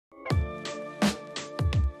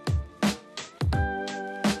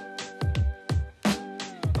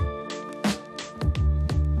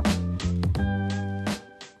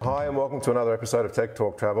welcome to another episode of Tech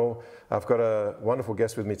Talk Travel. I've got a wonderful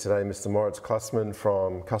guest with me today, Mr. Moritz Klussmann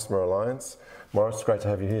from Customer Alliance. Moritz, it's great to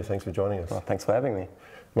have you here. Thanks for joining us. Well, thanks for having me.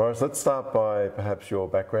 Moritz, let's start by perhaps your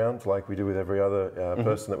background, like we do with every other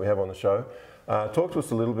person that we have on the show. Talk to us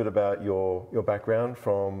a little bit about your background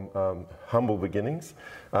from humble beginnings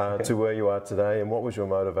to where you are today, and what was your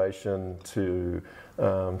motivation to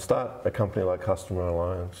start a company like Customer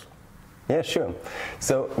Alliance? Yeah, sure.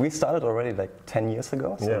 So we started already like 10 years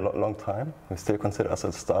ago, so a long time. We still consider us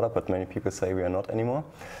a startup, but many people say we are not anymore.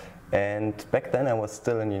 And back then I was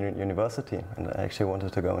still in university, and I actually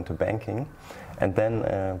wanted to go into banking. And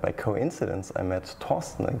then by coincidence I met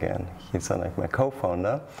Thorsten again. He's like my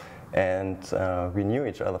co-founder. And we knew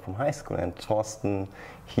each other from high school, and Thorsten,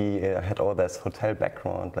 he had all this hotel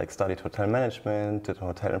background, like studied hotel management, did a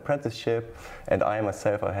hotel apprenticeship, and I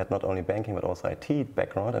myself, I had not only banking but also IT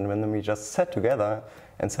background, and when we just sat together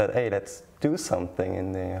and said, hey, let's do something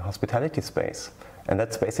in the hospitality space. And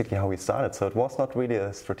that's basically how we started. So it was not really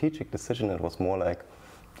a strategic decision, it was more like,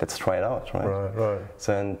 let's try it out, right? Right.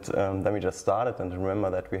 So and then we just started, and remember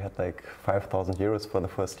that we had like 5,000 euros for the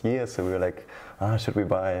first year. So we were like, should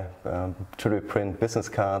we print business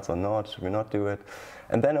cards or not? Should we not do it?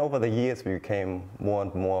 And then over the years we became more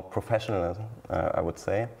and more professional, I would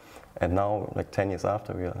say. And now, like 10 years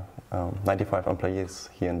after, we are 95 employees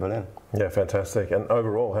here in Berlin. Yeah, fantastic. And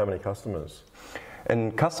overall, how many customers?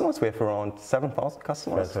 And customers, we have around 7,000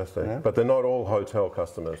 customers. Fantastic. Yeah. But they're not all hotel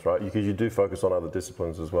customers, right? Because you do focus on other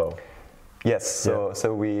disciplines as well. Yes,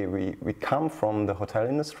 so we come from the hotel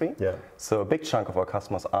industry. Yeah. So a big chunk of our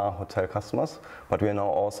customers are hotel customers, but we are now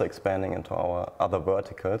also expanding into our other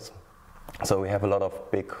verticals. So we have a lot of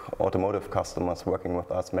big automotive customers working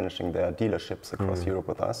with us, managing their dealerships across Europe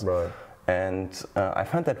with us. Right. And I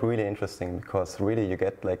find that really interesting, because really you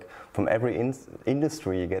get, like, from every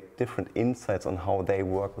industry you get different insights on how they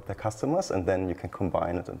work with their customers, and then you can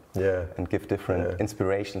combine it and give different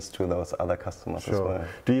inspirations to those other customers as well.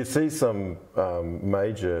 Do you see some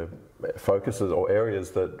major focuses or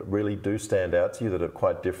areas that really do stand out to you that are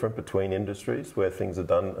quite different between industries, where things are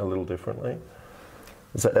done a little differently?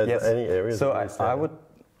 Is there any areas?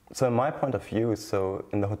 So in my point of view, so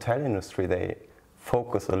in the hotel industry they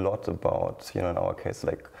focus a lot about, in our case,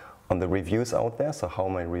 like on the reviews out there, so how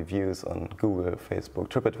my reviews on Google, Facebook,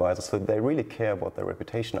 TripAdvisor, so they really care about their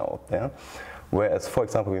reputation out there. Whereas, for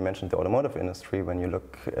example, we mentioned the automotive industry, when you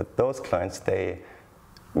look at those clients, they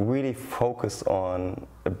really focus on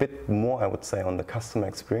a bit more, I would say, on the customer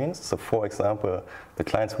experience. So for example, the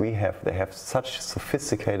clients we have, they have such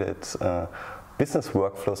sophisticated business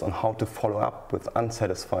workflows on how to follow up with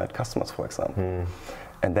unsatisfied customers, for example.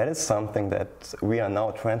 And that is something that we are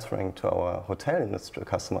now transferring to our hotel industry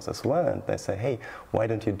customers as well. And they say, hey, why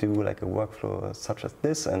don't you do like a workflow such as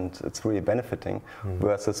this? And it's really benefiting.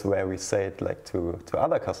 Versus where we say it like to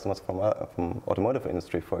other customers from automotive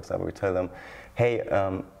industry, for example, we tell them, hey,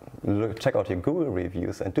 check out your Google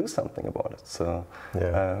reviews and do something about it. So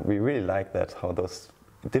we really like that, how those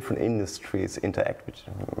different industries interact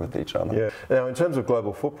with each other. Yeah. Now, in terms of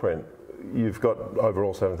global footprint, you've got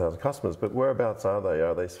overall 7,000 customers, but whereabouts are they?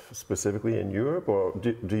 Are they specifically in Europe, or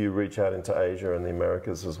do you reach out into Asia and the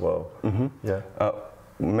Americas as well?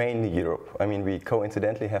 Mainly Europe. I mean, we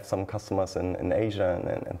coincidentally have some customers in Asia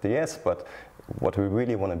and the US, but what we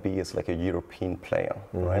really want to be is like a European player,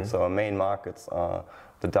 right? So our main markets are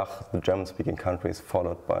the DACH, the German-speaking countries,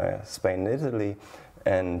 followed by Spain and Italy,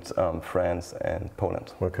 and France and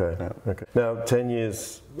Poland. Okay. Now, 10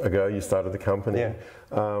 years ago you started the company.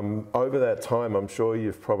 Over that time, I'm sure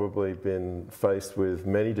you've probably been faced with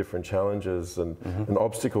many different challenges and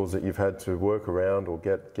obstacles that you've had to work around or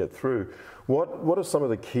get through. What are some of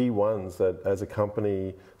the key ones that, as a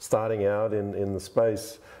company starting out in the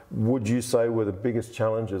space, would you say were the biggest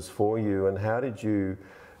challenges for you, and how did you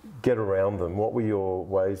get around them? What were your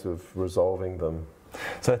ways of resolving them?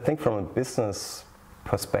 So I think from a business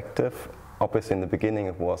perspective, obviously in the beginning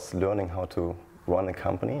it was learning how to run a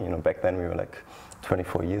company. Back then we were like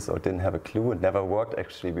 24 years old, didn't have a clue, it never worked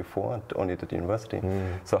actually before, only did university.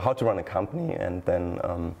 So how to run a company, and then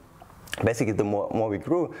basically the more we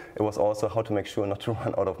grew, it was also how to make sure not to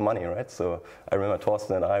run out of money, right? So I remember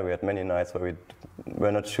Thorsten and I, we had many nights where we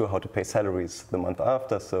were not sure how to pay salaries the month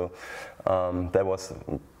after, so that was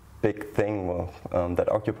a big thing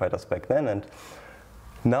that occupied us back then. And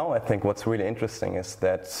now I think what's really interesting is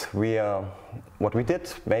that what we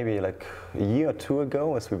did maybe like a year or two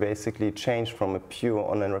ago is we basically changed from a pure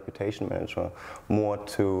online reputation manager more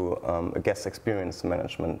to a guest experience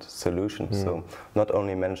management solution. So not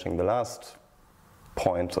only managing the last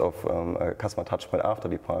point of a customer touch point after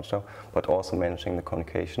departure, but also managing the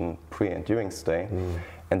communication pre and during stay.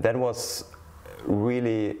 And that was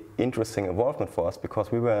really interesting involvement for us,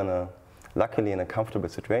 because we were luckily in a comfortable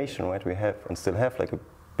situation, right? We have and still have like a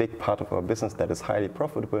big part of our business that is highly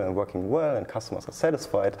profitable and working well, and customers are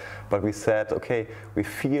satisfied. But we said, okay, we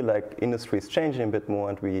feel like industry is changing a bit more,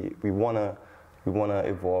 and we wanna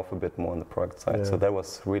evolve a bit more on the product side. So that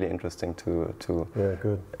was really interesting to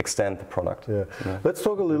extend the product. Let's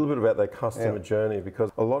talk a little bit about that customer journey, because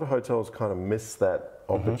a lot of hotels kind of miss that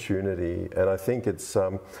opportunity, and I think it's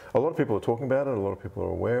a lot of people are talking about it, a lot of people are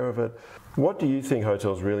aware of it. What do you think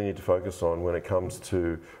hotels really need to focus on when it comes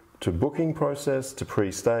to booking process, to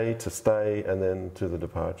pre-stay, to stay, and then to the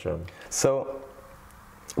departure? So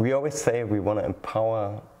we always say we want to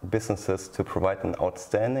empower businesses to provide an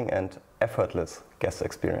outstanding and effortless guest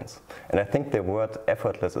experience. And I think the word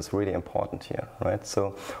effortless is really important here, right?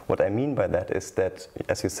 So what I mean by that is that,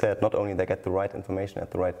 as you said, not only they get the right information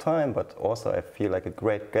at the right time, but also I feel like a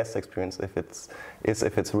great guest experience if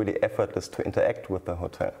it's really effortless to interact with the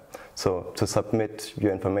hotel. So to submit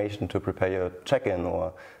your information to prepare your check-in,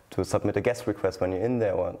 or to submit a guest request when you're in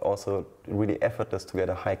there, or also really effortless to get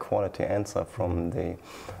a high quality answer from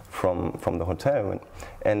the hotel.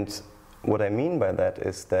 And what I mean by that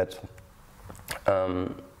is that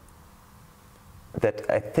that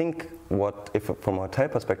I think from a hotel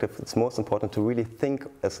perspective, it's most important to really think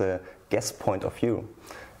as a guest point of view.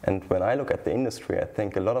 And when I look at the industry, I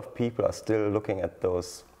think a lot of people are still looking at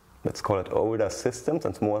those, let's call it older systems,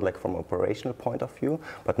 and it's more like from an operational point of view,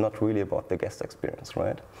 but not really about the guest experience,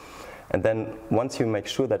 right? And then once you make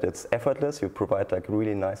sure that it's effortless, you provide like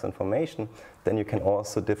really nice information, then you can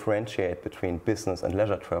also differentiate between business and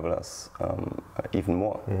leisure travelers even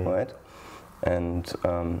more, right? And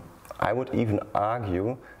I would even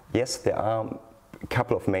argue, yes, there are a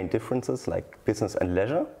couple of main differences, like business and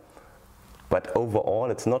leisure, but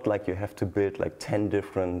overall, it's not like you have to build like 10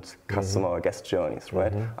 different customer or guest journeys,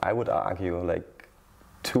 right? I would argue like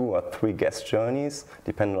 2 or 3 guest journeys,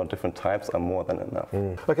 depending on different types, are more than enough.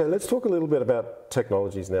 Okay, let's talk a little bit about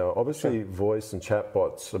technologies now. Obviously, voice and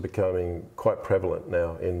chatbots are becoming quite prevalent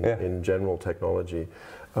now in general technology.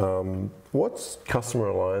 What's Customer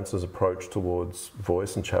Alliance's approach towards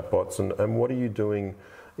voice and chatbots, and what are you doing,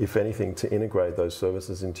 if anything, to integrate those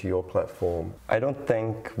services into your platform? I don't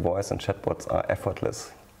think voice and chatbots are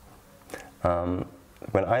effortless.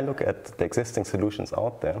 When I look at the existing solutions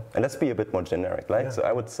out there, and let's be a bit more generic, right? So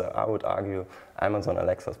I would argue Amazon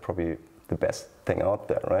Alexa is probably the best thing out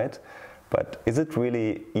there, right? But is it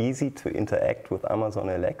really easy to interact with Amazon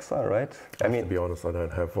Alexa, right? I mean, to be honest, I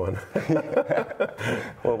don't have one.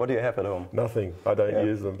 Well, what do you have at home? Nothing. I don't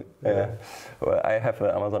use them. Well, I have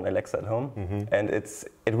an Amazon Alexa at home, and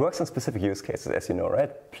it works in specific use cases, as you know,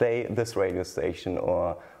 right? Play this radio station,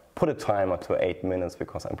 or put a timer to 8 minutes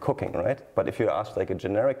because I'm cooking, right? But if you ask like a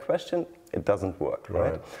generic question, it doesn't work,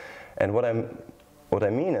 right? And what I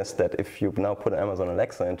mean is that if you now put Amazon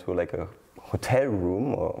Alexa into like a hotel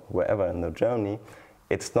room or wherever in the journey,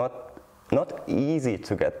 it's not easy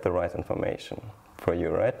to get the right information for you,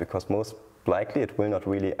 right? Because most likely it will not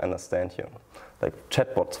really understand you. Like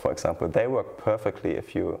chatbots, for example, they work perfectly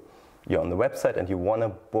if you're on the website and you want to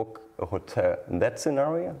book a hotel. In that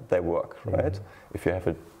scenario, they work, right? If you have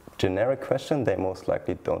a generic question, they most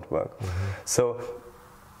likely don't work. So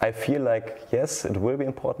I feel like, yes, it will be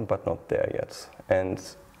important, but not there yet. And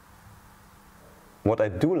what I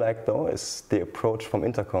do like, though, is the approach from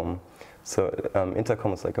Intercom. So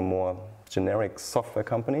Intercom is like a more generic software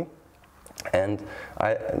company. And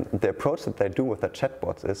the approach that they do with the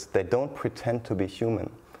chatbots is they don't pretend to be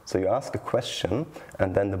human. So you ask a question,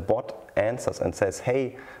 and then the bot answers and says,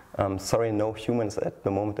 hey, sorry, no humans at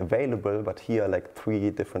the moment available, but here are like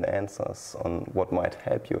 3 different answers on what might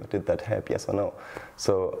help you. Did that help, yes or no?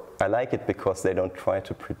 So I like it because they don't try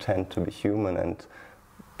to pretend to be human, and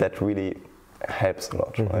that really helps a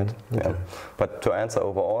lot, right? Yeah. But to answer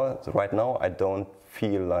overall, right now I don't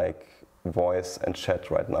feel like voice and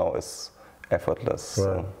chat right now is effortless.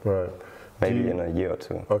 Right. Maybe in a year or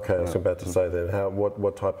 2. Okay, I was about to say then,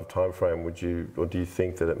 what type of time frame would you, or do you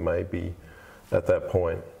think that it may be at that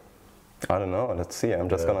point? I don't know, let's see. I'm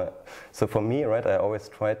just gonna, so for me, right, I always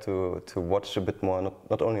try to watch a bit more,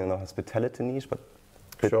 not only in the hospitality niche, but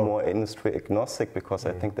a bit more industry agnostic, because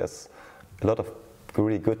I think there's a lot of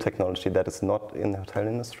really good technology that is not in the hotel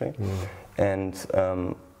industry. And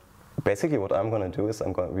basically what I'm gonna do is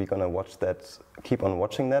we're gonna watch that, keep on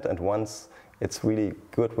watching that, and once it's really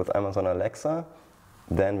good with Amazon Alexa,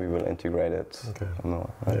 then we will integrate it more.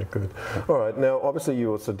 Right? Yeah, good. All right, now obviously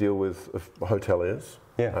you also deal with hoteliers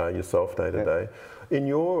yourself day to day. In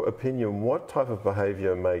your opinion, what type of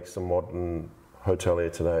behaviour makes a modern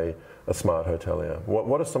hotelier today a smart hotelier?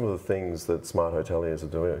 What are some of the things that smart hoteliers are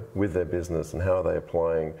doing with their business, and how are they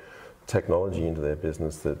applying technology into their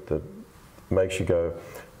business that makes you go,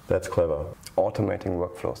 that's clever? Automating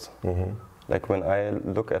workflows. Like when I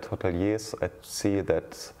look at hoteliers, I see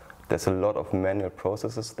that there's a lot of manual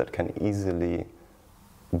processes that can easily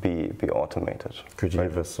be automated. Could you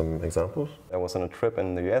give us some examples? I was on a trip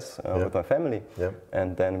in the US with my family,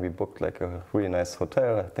 and then we booked like a really nice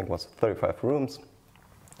hotel. I think it was 35 rooms.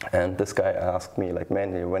 And this guy asked me, like,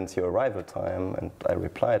 manually, when's your arrival time? And I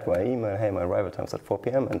replied via email, hey, my arrival time is at 4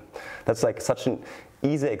 p.m. And that's like such an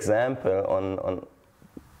easy example on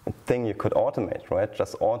a thing you could automate, right?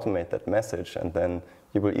 Just automate that message, and then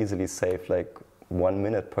you will easily save like 1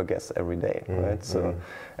 minute per guest every day, right? So,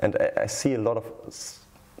 and I see a lot of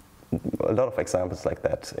examples like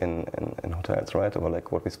that in hotels, right? Or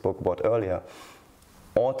like what we spoke about earlier.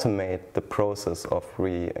 Automate the process of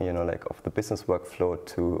of the business workflow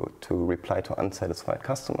to reply to unsatisfied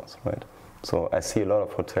customers, right? So I see a lot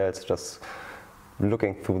of hotels just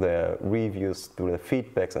looking through their reviews, through their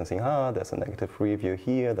feedbacks, and saying, there's a negative review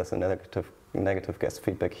here, there's a negative guest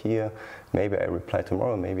feedback here. Maybe I reply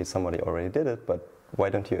tomorrow, maybe somebody already did it, but why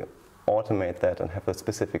don't you automate that and have a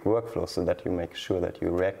specific workflow so that you make sure that you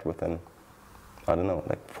react within, I don't know,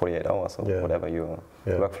 like 48 hours or whatever your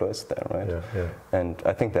workflow is there, right? And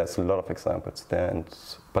I think there's a lot of examples there,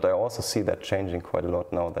 but I also see that changing quite a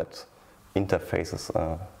lot now that interfaces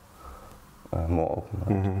are more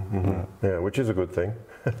open. Yeah, which is a good thing.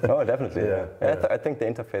 Oh, definitely. I think the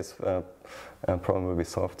interface problem will be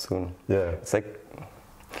solved soon. It's like,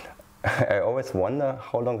 I always wonder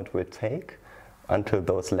how long it will take until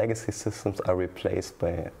those legacy systems are replaced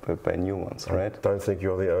by new ones, right? I don't think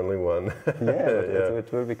you're the only one.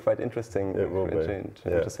 It will be quite interesting. It will be.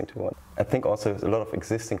 Interesting to watch. I think also a lot of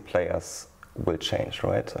existing players will change,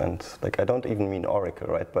 right? And like, I don't even mean Oracle,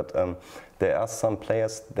 right? But there are some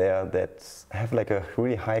players there that have like a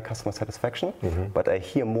really high customer satisfaction, but I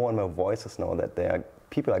hear more and more voices now that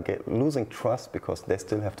people are losing trust because they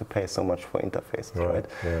still have to pay so much for interfaces, right?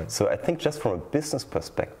 So I think just from a business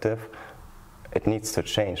perspective, it needs to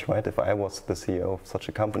change, right? If I was the CEO of such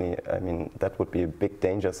a company, I mean, that would be a big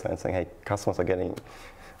danger sign, saying, hey, customers are getting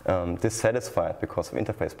dissatisfied because of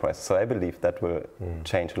interface prices. So I believe that will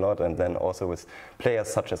change a lot. And then also with players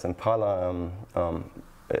such as Impala,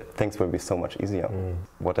 things will be so much easier.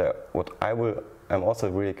 I'm also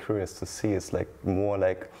really curious to see is like more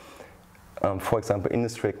like, for example,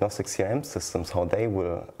 industry agnostic CRM systems, how they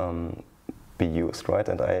will be used, right?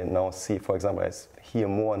 And I now see, for example, I hear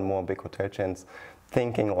more and more big hotel chains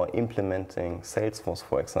thinking or implementing Salesforce,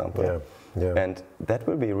 for example. And that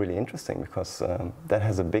will be really interesting because that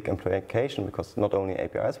has a big implication, because not only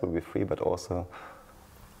APIs will be free, but also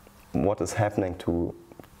what is happening to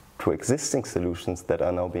existing solutions that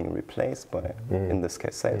are now being replaced by, in this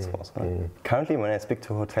case, Salesforce. Right? Currently, when I speak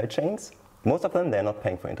to hotel chains, most of them, they're not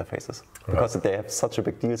paying for interfaces because they have such a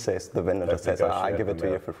big deal, says the vendor just says, I give it to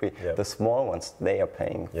you for free. The small ones, they are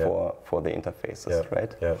paying for the interfaces,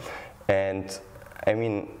 right? And I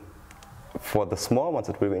mean, for the small ones,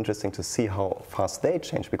 it will be interesting to see how fast they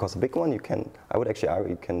change, because the big one, I would actually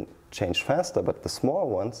argue you can change faster, but the small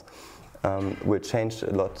ones will change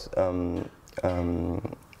a lot.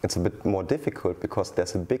 It's a bit more difficult because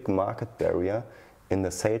there's a big market barrier in the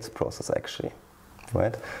sales process, actually.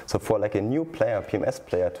 Right? So for like a new player, PMS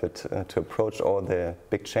player, to approach all the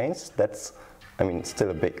big chains, that's, I mean,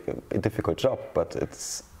 still a difficult job, but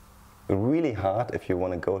it's really hard if you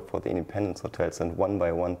want to go for the independent hotels and one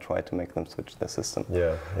by one try to make them switch their system.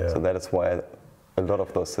 So that is why a lot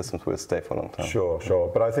of those systems will stay for a long time. Sure.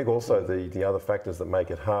 But I think also the other factors that make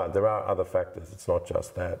it hard, there are other factors. It's not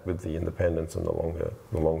just that with the independence and the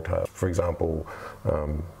long tail. For example,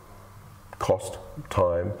 cost,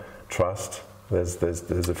 time, trust. There's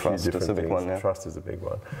a few different things. One, Trust is a big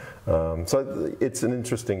one. So it's an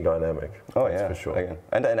interesting dynamic. Oh, that's for sure. Again.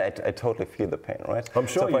 And I totally feel the pain, right? I'm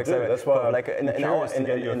sure you do. That's why like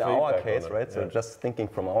in our case, right? So just thinking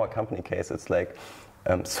from our company case, it's like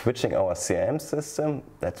switching our CRM system.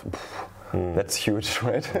 That's huge,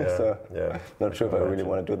 right? Not sure if I really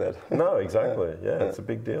want to do that. No, exactly. It's a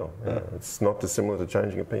big deal. It's not dissimilar to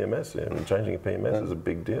changing a PMS. Changing a PMS is a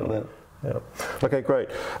big deal. Okay, great.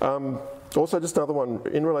 Also, just another one,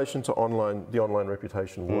 in relation to the online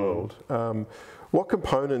reputation world, what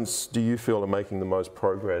components do you feel are making the most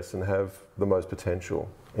progress and have the most potential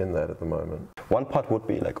in that at the moment? One part would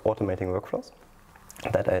be like automating workflows.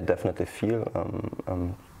 That I definitely feel,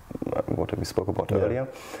 what we spoke about earlier.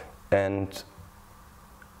 And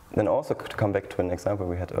then also to come back to an example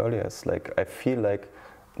we had earlier, is like, I feel like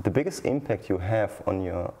the biggest impact you have on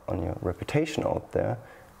your reputation out there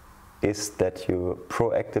is that you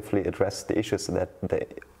proactively address the issues that they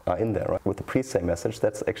are in there. Right? With the pre-stay message,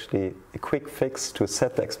 that's actually a quick fix to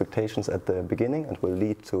set the expectations at the beginning and will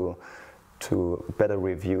lead to better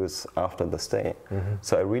reviews after the stay.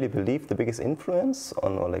 So I really believe the biggest influence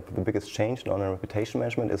on, or like the biggest change in online reputation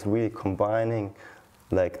management is really combining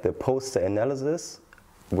like the post-stay analysis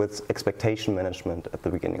with expectation management at the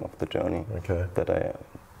beginning of the journey. That I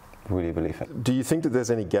really believe in. Do you think that there's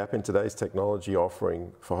any gap in today's technology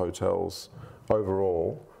offering for hotels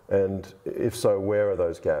overall? And if so, where are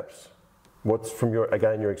those gaps? What's from your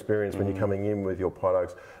experience when you're coming in with your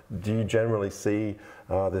products? Do you generally see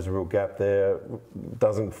there's a real gap there?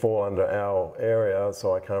 Doesn't fall under our area,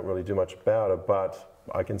 so I can't really do much about it, but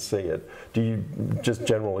I can see it. Do you, just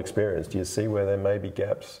general experience, do you see where there may be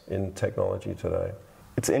gaps in technology today?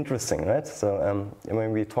 It's interesting, right? So I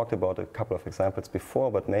mean, we talked about a couple of examples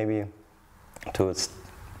before, but maybe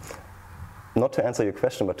not to answer your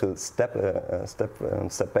question, but to step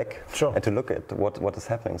back and to look at what is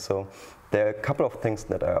happening. So there are a couple of things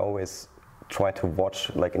that I always try to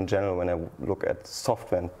watch, like in general, when I look at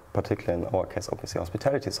software, and particularly in our case, obviously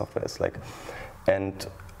hospitality software is like, and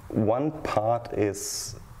one part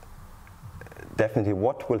is definitely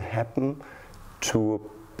what will happen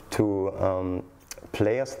to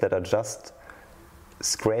players that are just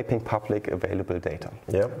scraping public available data.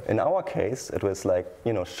 In our case, it was like,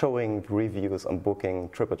 you know, showing reviews on Booking,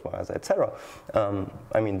 TripAdvisor, etc.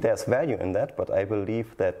 I mean, there's value in that, but I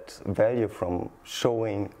believe that value from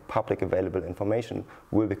showing public available information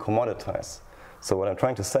will be commoditized. So what I'm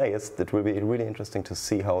trying to say is that it will be really interesting to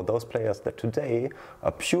see how those players that today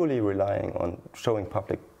are purely relying on showing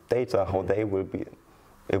public data, how they will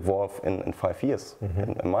evolve in 5 years.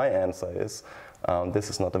 And my answer is, this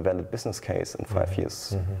is not a valid business case in 5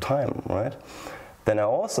 years' time, right? Then I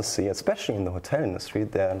also see, especially in the hotel industry,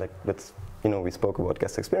 there, like, we spoke about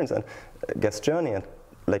guest experience and guest journey, and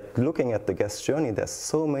like looking at the guest journey, there's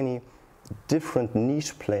so many different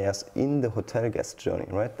niche players in the hotel guest journey,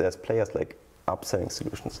 right? There's players like upselling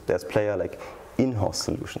solutions, there's player like in-house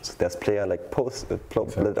solutions, there's player like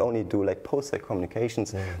that only do like post-stay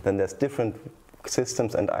communications, then there's different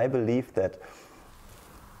systems, and I believe that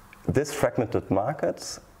this fragmented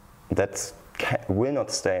market will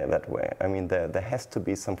not stay that way. I mean, there has to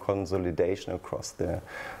be some consolidation across the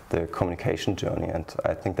communication journey, and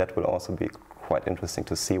I think that will also be quite interesting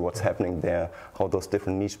to see what's happening there, how those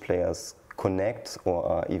different niche players connect or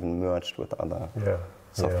are even merged with other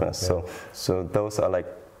software. So those are like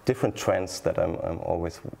different trends that I'm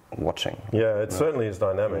always watching. Yeah, it certainly is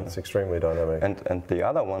dynamic. It's extremely dynamic. And the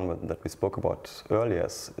other one that we spoke about earlier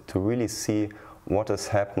is to really see what is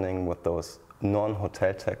happening with those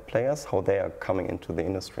non-hotel tech players, how they are coming into the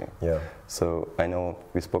industry. So I know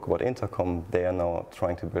we spoke about Intercom, they are now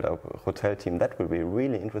trying to build up a hotel team. That will be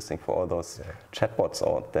really interesting for all those chatbots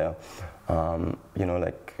out there. You know,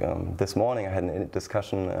 like this morning I had a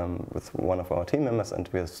discussion with one of our team members, and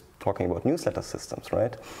we were talking about newsletter systems,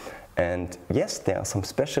 right? And yes, there are some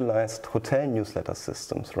specialized hotel newsletter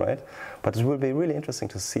systems, right? But it will be really interesting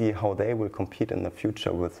to see how they will compete in the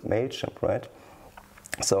future with MailChimp, right?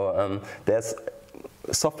 So there's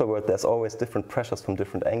software world, there's always different pressures from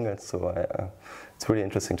different angles, so it's really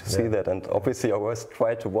interesting to see that, and obviously I always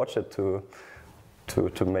try to watch it to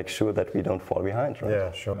make sure that we don't fall behind, right?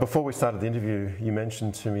 Yeah, sure. Before we started the interview, you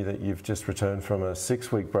mentioned to me that you've just returned from a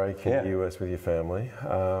 6-week break in the US with your family.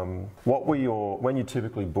 What were when you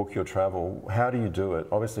typically book your travel, how do you do it?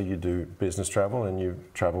 Obviously you do business travel and you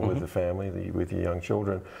travel with the family, with your young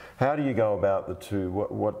children. How do you go about the two?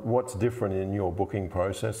 What's different in your booking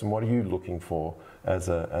process, and what are you looking for as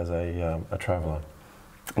a traveler?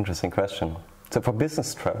 Interesting question. So for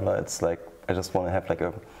business traveler, it's like I just want to have like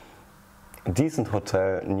a decent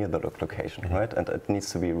hotel near the location, right? And it needs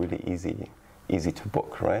to be really easy to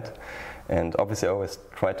book, right? And obviously I always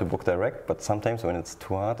try to book direct, but sometimes when it's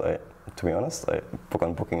too hard, to be honest, I book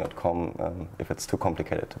on booking.com if it's too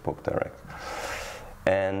complicated to book direct.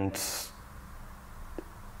 And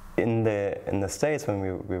in the States, when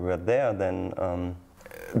we were there,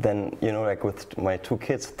 then you know, like with my 2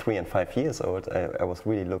 kids, 3 and 5 years old, I was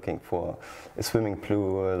really looking for a swimming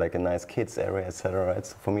pool, like a nice kids area, etc. Right?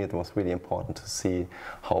 So for me, it was really important to see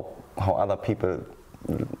how other people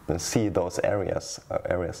see those areas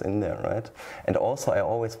in there, right? And also, I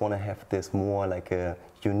always want to have this more like a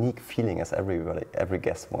unique feeling as every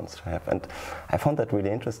guest wants to have. And I found that really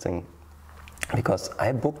interesting because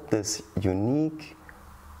I booked this unique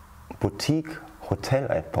boutique hotel,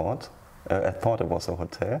 I thought, I thought it was a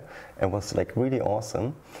hotel. It was like really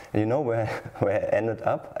awesome. And you know where I ended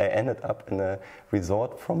up? I ended up in a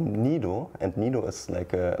resort from Nido, and Nido is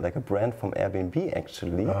like a brand from Airbnb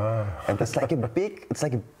actually. And it's like a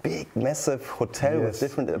big massive hotel with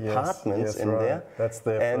different apartments in there. That's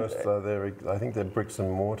their first. I think their bricks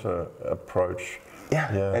and mortar approach.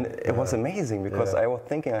 Yeah, and it was amazing because I was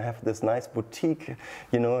thinking I have this nice boutique,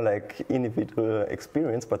 you know, like individual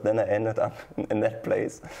experience, but then I ended up in that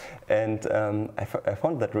place, and I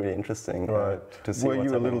found that really interesting. To see. Were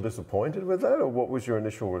you a little disappointed with that, or what was your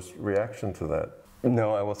initial reaction to that?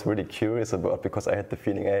 No, I was really curious about, because I had the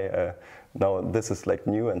feeling, hey, now this is like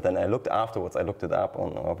new, and then I looked afterwards. I looked it up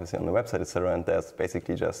obviously on the website, etc., and there's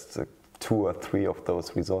basically just 2 or 3 of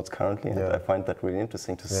those resorts currently, and I find that really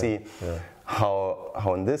interesting to see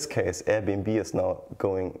how in this case Airbnb is now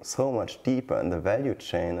going so much deeper in the value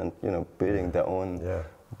chain and, you know, building their own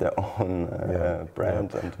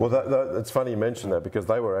brand. And well, it's funny you mention that, because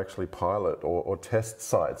they were actually pilot or test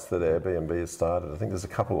sites that Airbnb has started. I think there's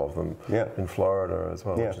a couple of them in Florida as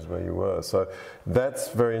well, which is where you were. So that's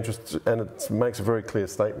very interesting, and it makes a very clear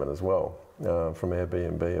statement as well from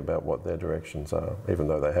Airbnb about what their directions are, even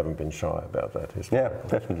though they haven't been shy about that history. Yeah,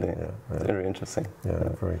 definitely. It's very interesting. Yeah,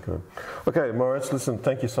 very good. Okay, Moritz, listen,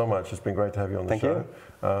 thank you so much. It's been great to have you on the show.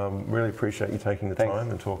 Really appreciate you taking the time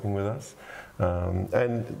and talking with us.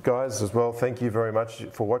 And guys as well, thank you very much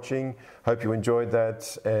for watching. Hope you enjoyed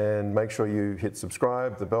that, and make sure you hit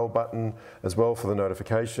subscribe, the bell button as well for the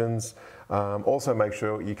notifications. Also make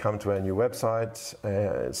sure you come to our new website,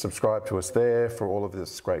 subscribe to us there for all of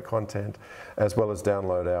this great content, as well as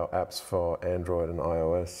download our apps for Android and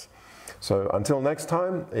iOS. So until next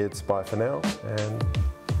time, it's bye for now, and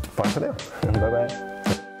bye for now. Bye-bye.